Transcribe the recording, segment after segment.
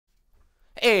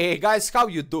Hey guys, how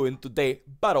you doing today?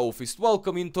 Battlefield,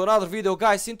 welcome into another video.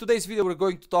 Guys, in today's video we're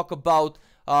going to talk about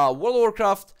World of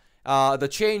Warcraft, the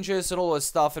changes and all that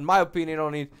stuff, and my opinion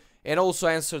on it, and also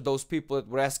answer those people that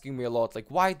were asking me a lot, like,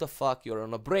 why the fuck you're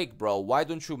on a break, bro? Why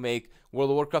don't you make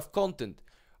World of Warcraft content?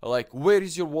 Like, where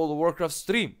is your World of Warcraft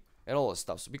stream? And all that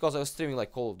stuff. So because I was streaming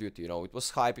like Call of Duty, you know, it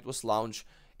was hype, it was launch,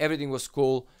 everything was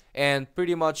cool, and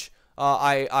pretty much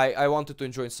I wanted to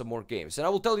enjoy some more games. And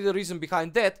I will tell you the reason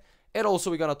behind that. And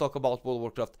also we're gonna talk about World of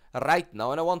Warcraft right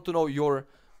now, and I want to know your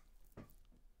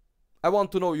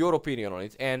opinion on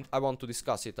it, and I want to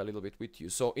discuss it a little bit with you.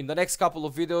 So in the next couple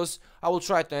of videos, I will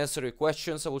try to answer your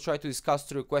questions. I will try to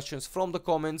discuss your questions from the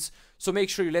comments. So make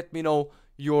sure you let me know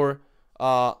your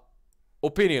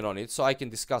opinion on it, so I can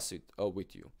discuss it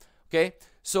with you. Okay?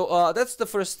 So that's the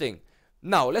first thing.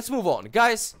 Now let's move on,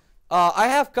 guys. I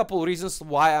have a couple reasons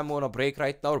why I'm on a break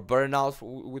right now, or burnout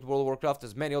with World of Warcraft,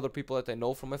 as many other people that I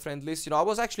know from my friend list. You know, I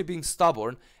was actually being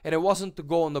stubborn, and I wasn't to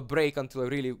go on the break until I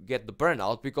really get the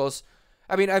burnout, because,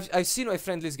 I mean, I've seen my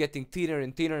friend list getting thinner,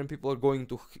 and people are going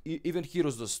to even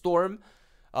Heroes of the Storm,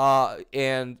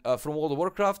 from World of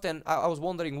Warcraft, and I was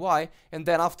wondering why, and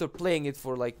then after playing it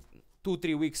for like 2,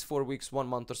 3 weeks, 4 weeks, 1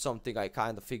 month or something, I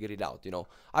kind of figured it out, you know.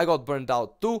 I got burned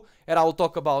out too, and I will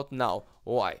talk about now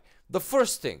why. The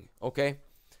first thing, okay,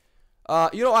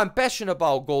 you know, I'm passionate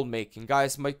about gold making,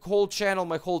 guys. My whole channel,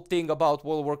 my whole thing about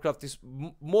World of Warcraft is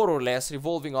more or less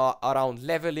revolving around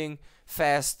leveling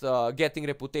fast, getting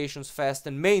reputations fast,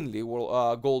 and mainly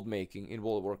gold making in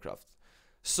World of Warcraft.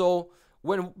 So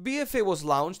when BFA was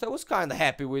launched, I was kind of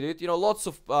happy with it. You know, lots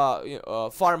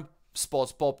of farm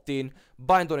spots popped in,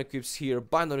 bind on equips here,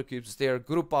 bind on equips there,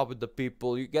 group up with the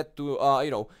people, you get to you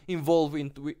know, involve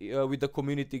into with the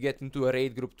community, get into a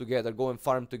raid group together, go and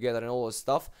farm together and all that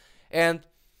stuff. And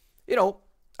you know,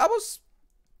 I was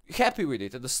happy with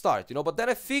it at the start, you know, but then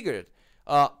I figured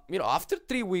you know, after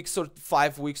 3 weeks or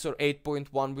 5 weeks or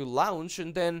 8.1 will launch,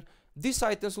 and then these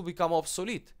items will become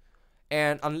obsolete,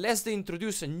 and unless they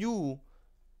introduce a new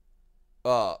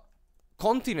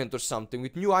continent or something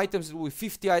with new items that will be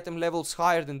 50 item levels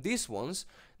higher than these ones,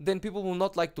 then people will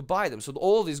not like to buy them. So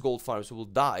all these gold farms will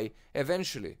die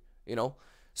eventually, you know.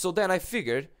 So then I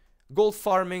figured gold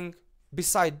farming,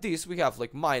 beside this we have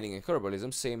like mining and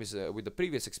herbalism, same as with the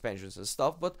previous expansions and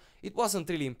stuff, but it wasn't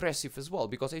really impressive as well,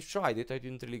 because I tried it, I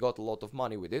didn't really got a lot of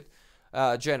money with it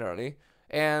generally,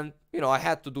 and you know, I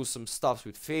had to do some stuff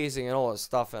with phasing and all that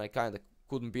stuff, and I kind of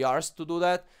couldn't be arsed to do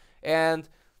that, and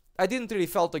I didn't really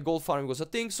felt like gold farming was a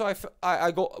thing, so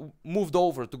I moved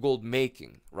over to gold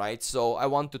making, right? So I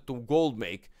wanted to gold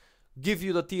make, give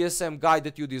you the TSM guide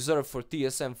that you deserve for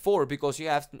TSM 4, because you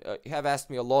have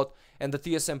asked me a lot, and the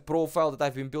TSM profile that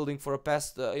I've been building for a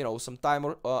past, you know, some time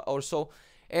or so,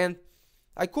 and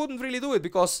I couldn't really do it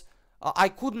because I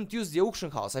couldn't use the auction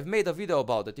house. I've made a video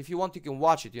about it. If you want, you can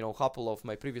watch it. You know, a couple of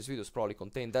my previous videos probably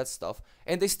contain that stuff,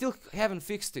 and they still haven't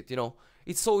fixed it, you know.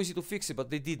 It's so easy to fix it,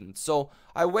 but they didn't. So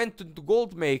I went to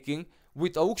gold making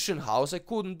with auction house. I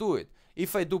couldn't do it.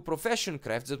 If I do profession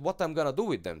crafts, that's what I'm gonna do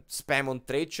with them. Spam on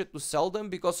trade chat to sell them,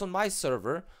 because on my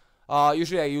server,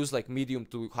 usually I use like medium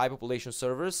to high population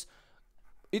servers,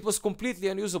 it was completely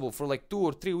unusable for like 2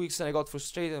 or 3 weeks, and I got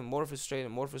frustrated and more frustrated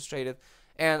and more frustrated.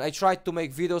 And I tried to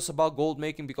make videos about gold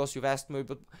making, because you've asked me,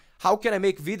 but how can I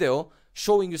make video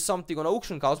showing you something on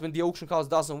auction house when the auction house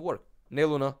doesn't work?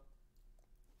 Neluna.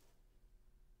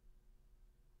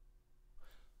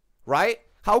 Right?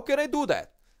 How can I do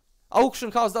that?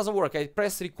 Auction house doesn't work. I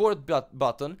press record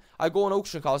button, I go on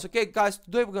auction house. Okay guys,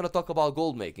 today we're gonna talk about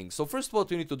gold making. So first what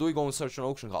you need to do, you go and search on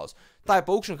auction house, type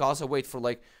auction house, I wait for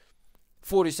like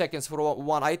 40 seconds for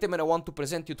one item, and I want to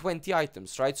present you 20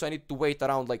 items, right? So I need to wait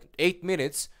around like 8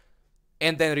 minutes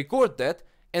and then record that,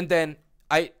 and then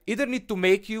I either need to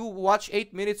make you watch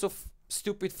 8 minutes of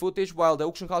stupid footage while the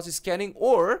auction house is scanning,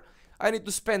 or I need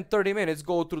to spend 30 minutes,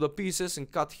 go through the pieces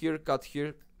and cut here, cut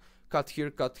here, cut here,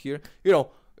 cut here, you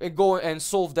know, and go and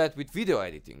solve that with video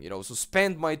editing, you know. So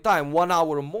spend my time, 1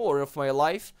 hour more of my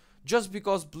life, just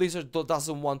because Blizzard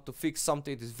doesn't want to fix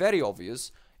something that is very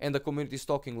obvious, and the community is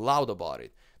talking loud about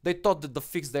it. They thought that the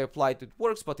fix they applied it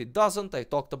works, but it doesn't. I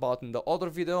talked about it in the other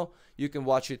video. You can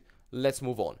watch it. Let's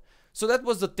move on. So that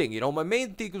was the thing, you know. My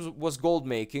main thing was gold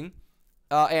making,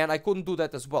 and I couldn't do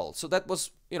that as well. So that was,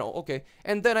 you know, okay.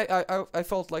 And then I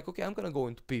felt like, okay, I'm gonna go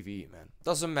into PvE, man.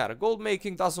 Doesn't matter. Gold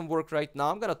making doesn't work right now.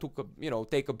 I'm gonna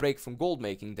take a break from gold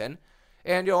making then,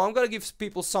 and you know, I'm gonna give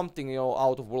people something, you know,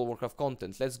 out of World of Warcraft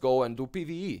content. Let's go and do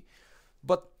PvE.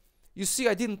 But you see,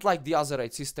 I didn't like the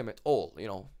Azeroth system at all, you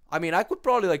know. I mean, I could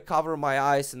probably like cover my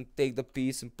eyes and take the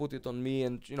piece and put it on me,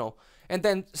 and you know, and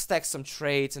then stack some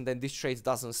traits, and then these traits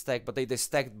doesn't stack, but they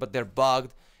stacked, but they're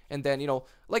bugged. And then, you know,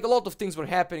 like a lot of things were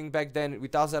happening back then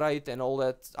with Azeroth and all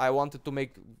that. I wanted to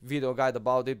make video guide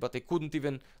about it, but I couldn't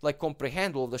even like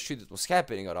comprehend all the shit that was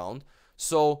happening around.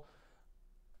 So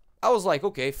I was like,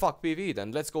 okay, fuck PvE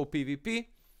then, let's go PvP.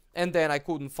 And then I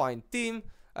couldn't find team,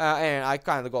 and I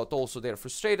kind of got also there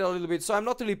frustrated a little bit. So I'm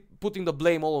not really putting the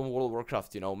blame all on World of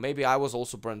Warcraft, you know. Maybe I was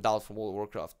also burned out from World of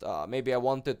Warcraft. Maybe I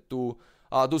wanted to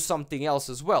do something else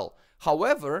as well.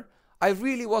 However, I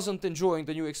really wasn't enjoying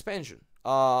the new expansion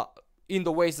in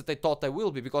the ways that I thought I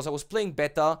will be, because I was playing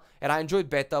beta and I enjoyed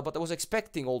beta, but I was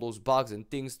expecting all those bugs and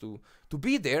things to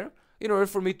be there in order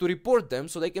for me to report them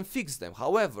so they can fix them.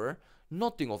 However,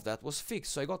 nothing of that was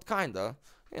fixed, so I got kinda,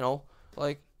 you know,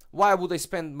 like, why would I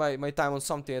spend my time on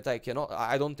something that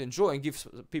I don't enjoy, and give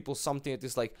people something that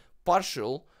is like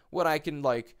partial, where I can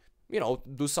like, you know,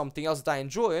 do something else that I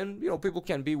enjoy, and you know, people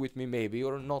can be with me maybe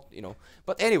or not, you know.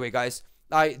 But anyway, guys,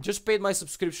 I just paid my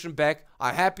subscription back.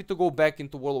 I'm happy to go back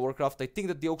into World of Warcraft. I think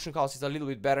that the auction house is a little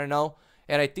bit better now,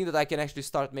 and I think that I can actually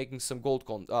start making some gold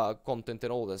content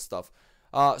and all that stuff.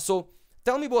 So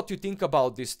tell me what you think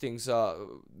about these things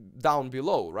down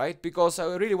below, right? Because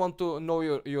I really want to know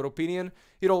your opinion,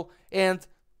 you know. And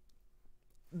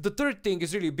the third thing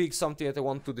is really big, something that I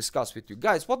want to discuss with you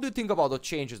guys. What do you think about the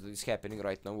changes that is happening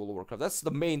right now in World of Warcraft? That's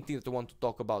the main thing that I want to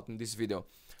talk about in this video.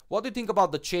 What do you think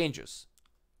about the changes,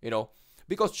 you know?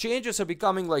 Because changes are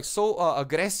becoming like so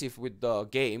aggressive with the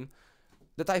game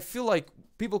that I feel like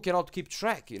people cannot keep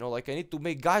track, you know. Like, I need to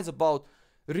make guides about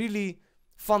really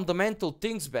fundamental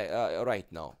things right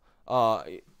now.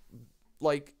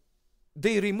 Like,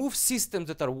 they remove systems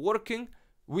that are working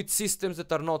with systems that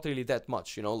are not really that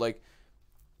much, you know. Like,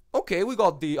 okay, we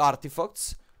got the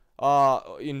artifacts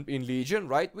in Legion,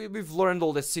 right? We've learned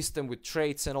all the system with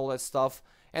traits and all that stuff.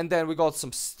 And then we got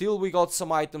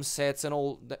some item sets and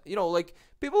all that, you know. Like,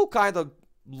 people kind of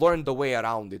learned the way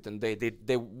around it, and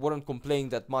they weren't complaining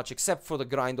that much, except for the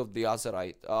grind of the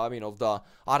Azeroth, I mean, of the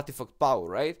artifact power,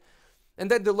 right?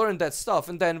 And then they learned that stuff,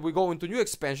 and then we go into new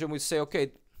expansion, we say,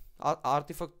 okay,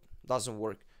 artifact doesn't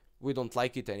work, we don't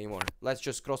like it anymore, let's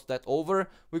just cross that over.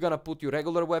 We're gonna put you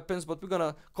regular weapons, but we're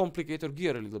gonna complicate your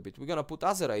gear a little bit. We're gonna put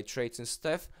Azeroth traits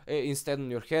instead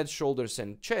on your head, shoulders,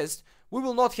 and chest. We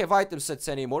will not have item sets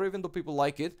anymore, even though people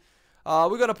like it.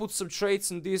 We're gonna put some traits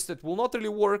in this that will not really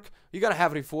work. You're gonna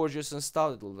have reforges and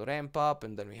stuff that will ramp up,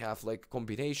 and then we have like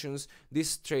combinations.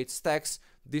 This trait stacks,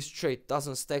 this trait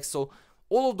doesn't stack. So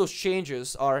all of those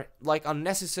changes are like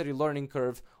unnecessary learning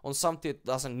curve on something that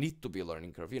doesn't need to be a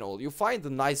learning curve. You know, you find a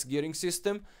nice gearing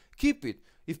system, keep it.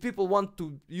 If people want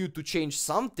you to change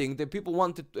something, then people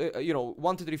wanted, you know,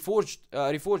 wanted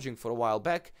reforging for a while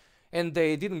back, and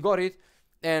they didn't got it.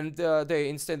 And they,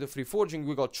 instead of reforging,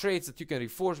 we got traits that you can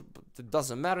reforge, but it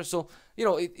doesn't matter. So, you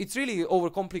know, it's really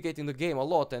overcomplicating the game a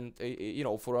lot. And, you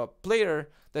know, for a player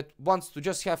that wants to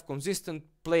just have consistent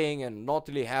playing and not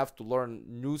really have to learn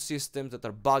new systems that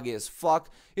are buggy as fuck,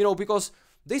 you know, because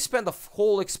they spend a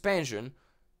whole expansion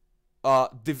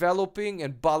developing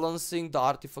and balancing the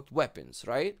artifact weapons,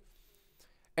 right?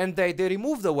 And they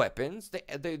remove the weapons,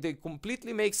 they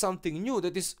completely make something new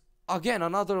that is, again,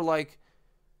 another, like,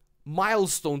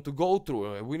 milestone to go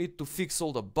through. We need to fix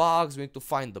all the bugs, we need to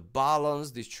find the balance,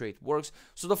 this trait works.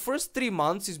 So the first 3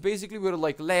 months is basically we're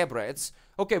like lab rats.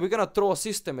 Okay, we're gonna throw a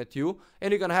system at you,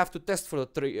 and you're gonna have to test for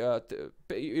the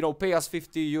you know, pay us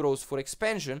 50 euros for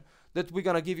expansion, that we're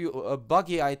gonna give you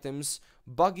buggy items,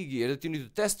 buggy gear that you need to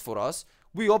test for us.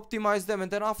 We optimize them, and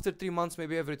then after 3 months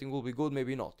maybe everything will be good,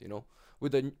 maybe not, you know.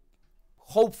 With the,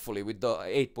 hopefully with the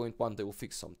 8.1 they will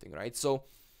fix something, right? So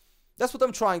that's what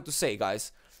I'm trying to say,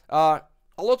 guys. A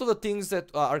lot of the things that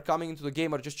are coming into the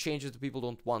game are just changes that people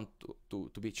don't want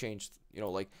to be changed. You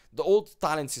know, like the old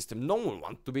talent system, no one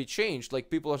wants to be changed. Like,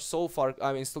 people are so far,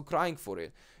 I mean, still crying for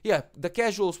it. Yeah, the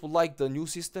casuals will like the new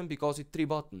system because it's 3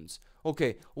 buttons.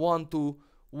 Okay, 1 2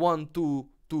 1 2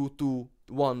 2 2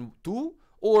 1 2,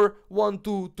 or 1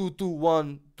 2 2 2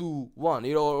 1 2 1,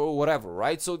 you know, or whatever,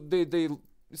 right? So they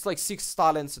it's like 6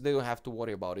 talents, they don't have to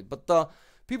worry about it. But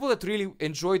people that really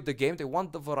enjoyed the game, they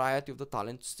want the variety of the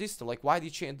talent system. Like, why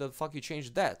did the fuck you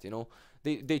change that? You know,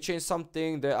 they changed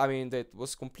something that, I mean, that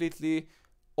was completely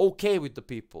okay with the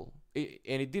people,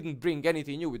 and it didn't bring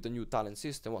anything new with the new talent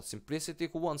system. What, simplicity?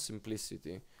 Who wants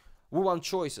simplicity? We want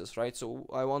choices, right? So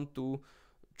I want to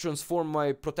transform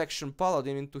my protection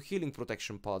paladin into healing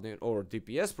protection paladin, or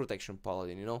DPS protection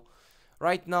paladin, you know.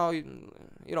 Right now, you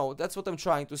know, that's what I'm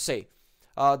trying to say.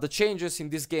 the changes in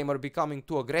this game are becoming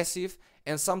too aggressive,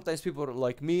 and sometimes people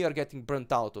like me are getting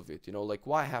burnt out of it, you know, like,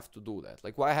 why I have to do that?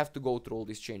 Like, why I have to go through all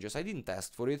these changes? I didn't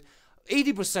ask for it.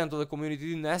 80% of the community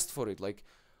didn't ask for it. Like,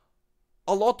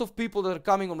 a lot of people that are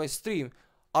coming on my stream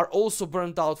are also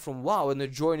burnt out from WoW and they're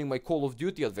joining my Call of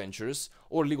Duty adventures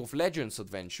or League of Legends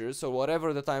adventures or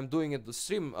whatever that I'm doing at the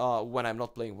stream when I'm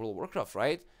not playing World of Warcraft,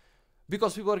 right?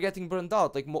 Because people are getting burnt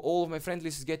out. Like, all of my friend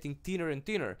list is getting thinner and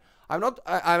thinner. I'm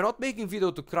not making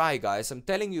video to cry, guys. I'm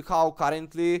telling you how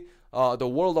currently the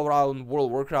world around World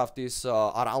of Warcraft is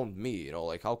around me. You know,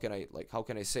 like, how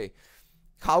can I say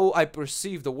how I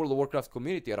perceive the World of Warcraft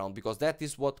community around, because that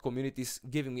is what community is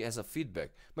giving me as a feedback.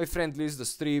 My friend list, the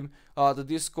stream, the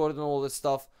Discord and all that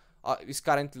stuff is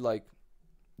currently like,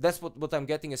 that's what I'm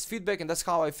getting as feedback, and that's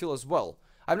how I feel as well.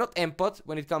 I'm not empath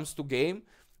when it comes to game.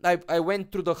 I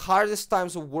went through the hardest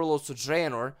times of Warlords of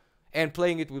Draenor and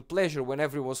playing it with pleasure when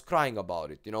everyone was crying about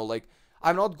it, you know, like,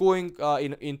 I'm not going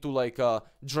into like a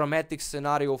dramatic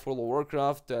scenario for World of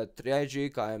Warcraft,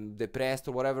 tragic, I'm depressed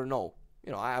or whatever, no.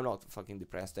 You know, I'm not fucking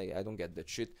depressed, I don't get that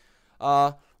shit.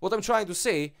 What I'm trying to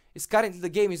say is currently the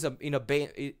game is in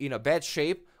a bad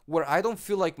shape, where I don't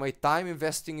feel like my time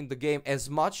investing in the game as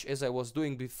much as I was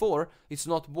doing before, it's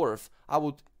not worth. I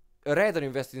would rather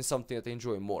invest in something that I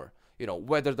enjoy more. You know,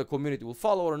 whether the community will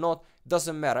follow or not,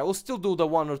 doesn't matter. I will still do the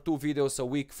 1 or 2 videos a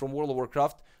week from World of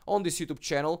Warcraft on this YouTube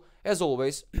channel, as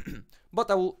always. But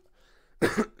I will...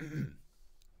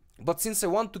 But since I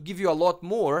want to give you a lot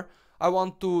more, I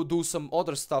want to do some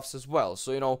other stuffs as well.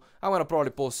 So, you know, I'm gonna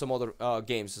probably post some other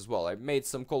games as well. I made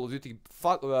some Call of Duty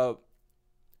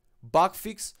bug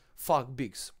fix. Fuck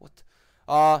bigs. What?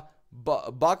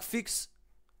 Bug fix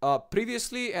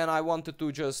previously, and I wanted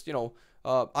to just, you know,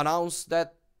 announce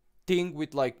that thing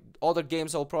with like other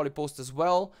games I'll probably post as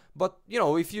well. But you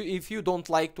know, if you don't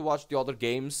like to watch the other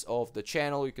games of the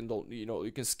channel, you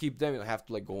can skip them. You don't have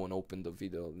to like go and open the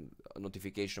video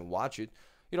notification and watch it.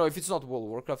 You know, if it's not World of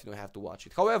Warcraft, you don't have to watch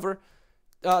it. However,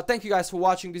 thank you guys for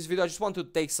watching this video. I just want to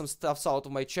take some stuff out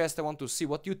of my chest. I want to see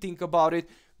what you think about it.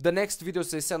 The next videos,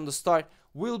 as I said on the start,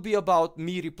 will be about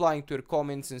me replying to your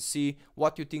comments and see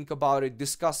what you think about it,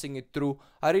 discussing it through.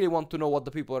 I really want to know what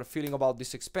the people are feeling about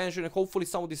this expansion, and hopefully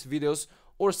some of these videos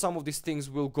or some of these things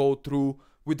will go through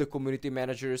with the community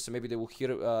managers. Maybe they will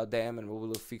hear them and we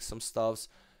will fix some stuffs.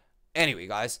 Anyway,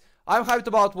 guys, I'm hyped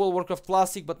about World of Warcraft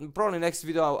Classic, but probably next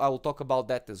video I will talk about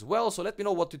that as well. So let me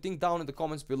know what you think down in the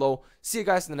comments below. See you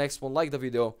guys in the next one. Like the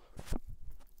video.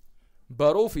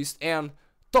 Barofist, and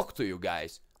talk to you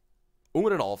guys.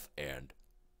 Umrenov, and